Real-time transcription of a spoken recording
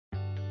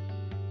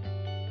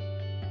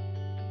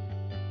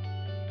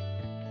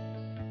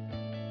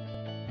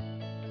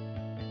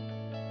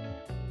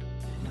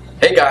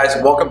Hey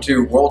guys, welcome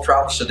to World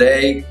Travels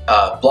Today,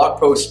 blog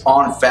post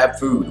on Fab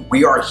Food.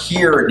 We are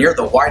here near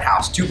the White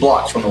House, 2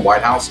 blocks from the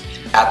White House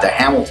at the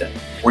Hamilton.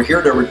 We're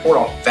here to report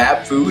on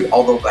Fab Food,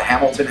 although the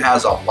Hamilton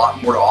has a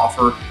lot more to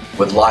offer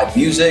with live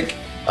music,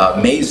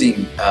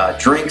 amazing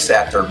drinks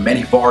at their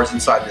many bars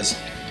inside this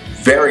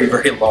very,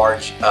 very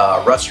large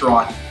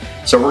restaurant.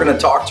 So we're going to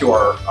talk to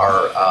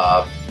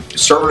our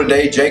server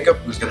today, Jacob,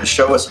 who's going to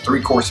show us a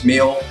 3-course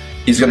meal.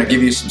 He's going to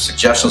give you some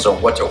suggestions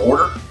on what to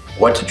order,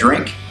 what to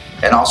drink.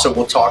 And also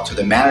we'll talk to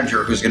the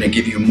manager who's going to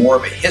give you more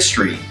of a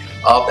history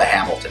of the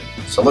Hamilton.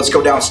 So let's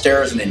go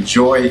downstairs and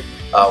enjoy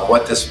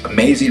what this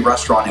amazing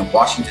restaurant in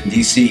Washington,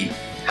 D.C.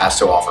 has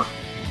to offer.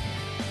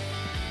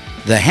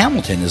 The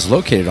Hamilton is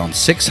located on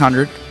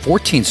 600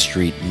 14th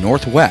Street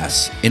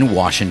Northwest in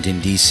Washington,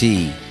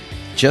 D.C.,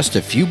 just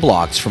a few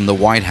blocks from the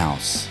White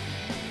House.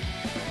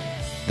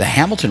 The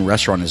Hamilton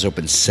restaurant is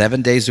open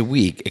 7 days a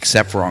week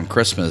except for on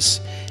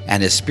Christmas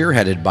and is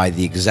spearheaded by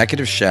the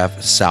executive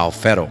chef Sal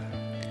Fetto.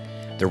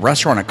 The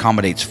restaurant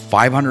accommodates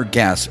 500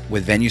 guests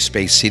with venue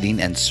space seating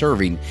and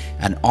serving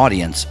an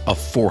audience of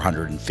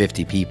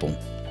 450 people.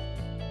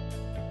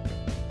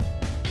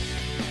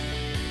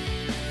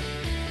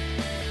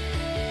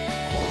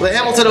 The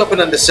Hamilton opened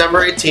on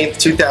December 18th,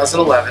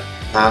 2011,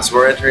 so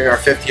we're entering our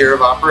 5th year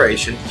of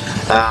operation.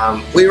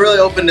 We really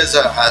opened as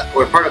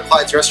we're part of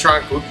Clyde's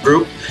Restaurant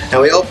Group, and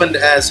we opened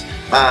as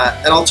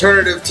an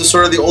alternative to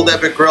sort of the old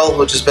Epic Grill,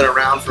 which has been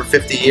around for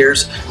 50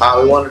 years.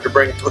 We wanted to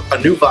bring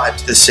a new vibe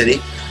to the city.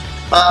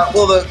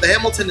 Well, the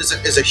Hamilton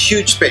is a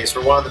huge space.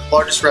 We're one of the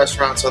largest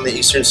restaurants on the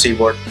Eastern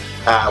Seaboard.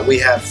 We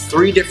have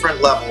 3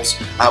 different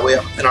levels.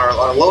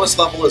 Our lowest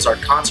level is our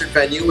concert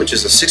venue, which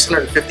is a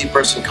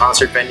 650-person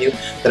concert venue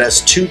that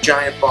has 2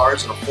 giant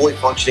bars and a fully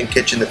functioning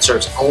kitchen that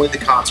serves only the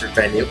concert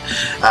venue.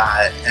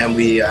 And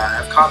we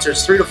have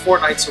concerts 3 to 4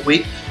 nights a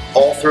week,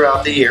 all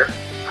throughout the year.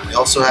 We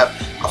also have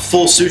a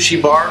full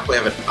sushi bar. We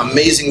have an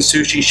amazing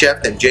sushi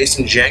chef named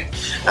Jason Zheng.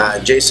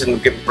 Jason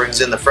brings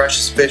in the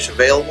freshest fish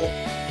available.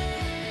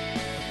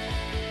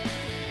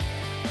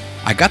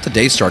 I got the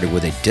day started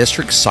with a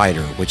District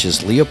Cider, which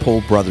is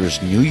Leopold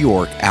Brothers New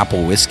York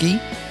Apple Whiskey,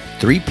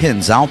 3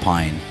 Pins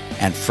Alpine,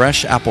 and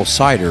fresh apple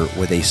cider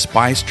with a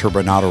spiced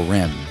turbinado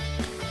rim.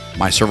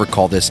 My server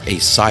called this a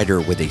cider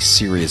with a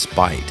serious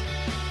bite.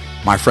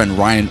 My friend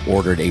Ryan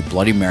ordered a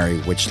Bloody Mary,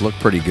 which looked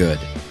pretty good.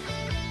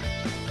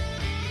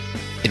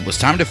 It was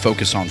time to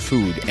focus on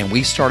food, and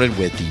we started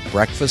with the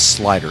breakfast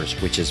sliders,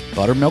 which is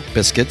buttermilk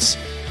biscuits,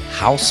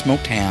 house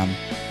smoked ham,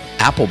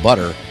 apple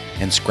butter,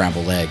 and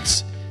scrambled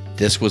eggs.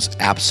 This was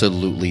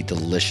absolutely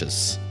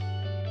delicious.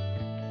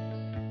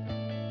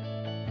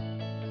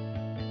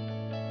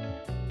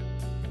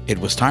 It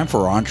was time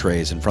for our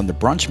entrees, and from the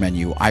brunch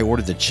menu, I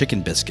ordered the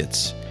chicken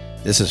biscuits.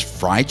 This is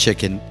fried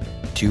chicken,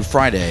 2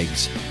 fried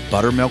eggs,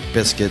 buttermilk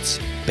biscuits,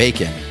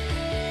 bacon,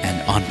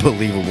 and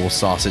unbelievable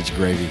sausage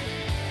gravy.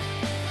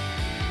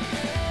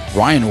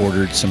 Ryan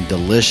ordered some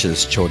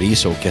delicious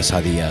chorizo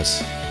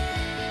quesadillas.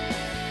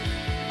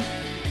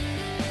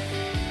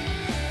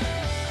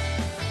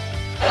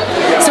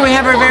 So we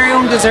have our very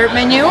own dessert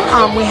menu.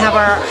 We have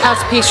our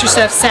house pastry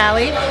chef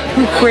Sally,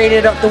 who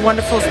created the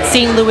wonderful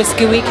St. Louis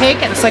gooey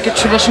cake, and it's like a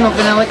traditional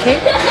vanilla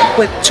cake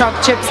with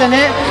chocolate chips in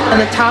it, and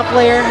the top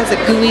layer has a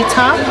gooey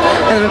top,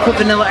 and then we put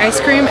vanilla ice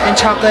cream and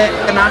chocolate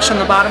ganache on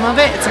the bottom of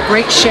it. It's a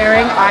great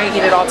sharing. I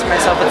eat it all to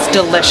myself. It's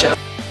delicious.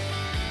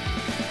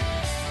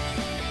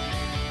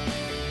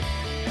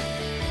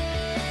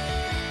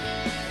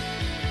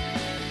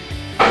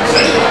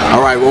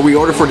 Alright, what we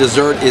ordered for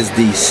dessert is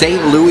the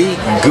St. Louis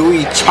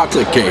Gooey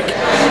Chocolate Cake,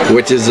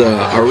 which is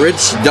a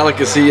rich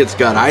delicacy. It's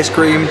got ice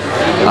cream,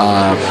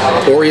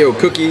 Oreo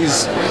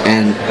cookies,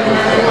 and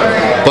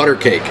butter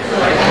cake.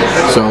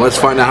 So let's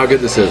find out how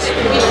good this is.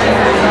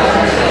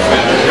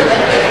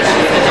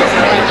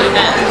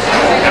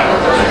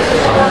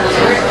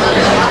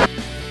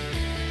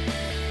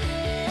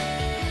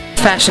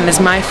 Fashioned is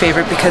my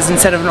favorite because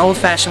instead of an old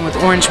fashioned with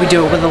orange, we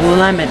do it with a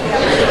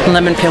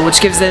lemon peel, which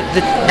gives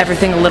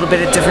everything a little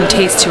bit of different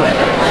taste to it.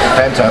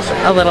 Fantastic.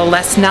 A little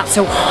less, not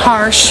so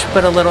harsh,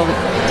 but a little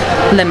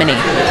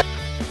lemony.